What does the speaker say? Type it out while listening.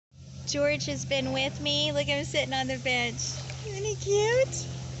George has been with me. Look at him sitting on the bench. Isn't he cute?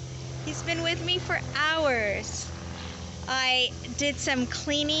 He's been with me for hours. I did some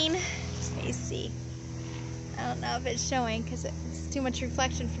cleaning. Let me see. I don't know if it's showing because it's too much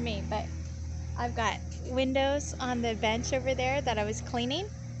reflection for me, but I've got windows on the bench over there that I was cleaning.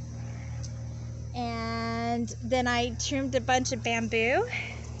 And then I trimmed a bunch of bamboo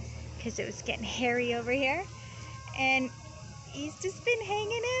because it was getting hairy over here. And he's just been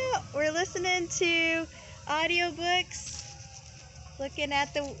hanging out. We're listening to audiobooks, looking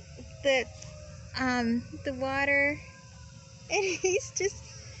at the water, and he's just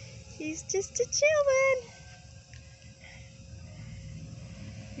a chillin'.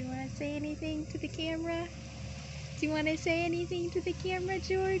 You want to say anything to the camera? Do you want to say anything to the camera,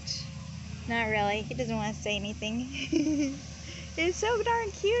 George? Not really. He doesn't want to say anything. It's so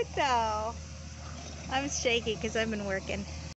darn cute, though. I'm shaky because I've been working.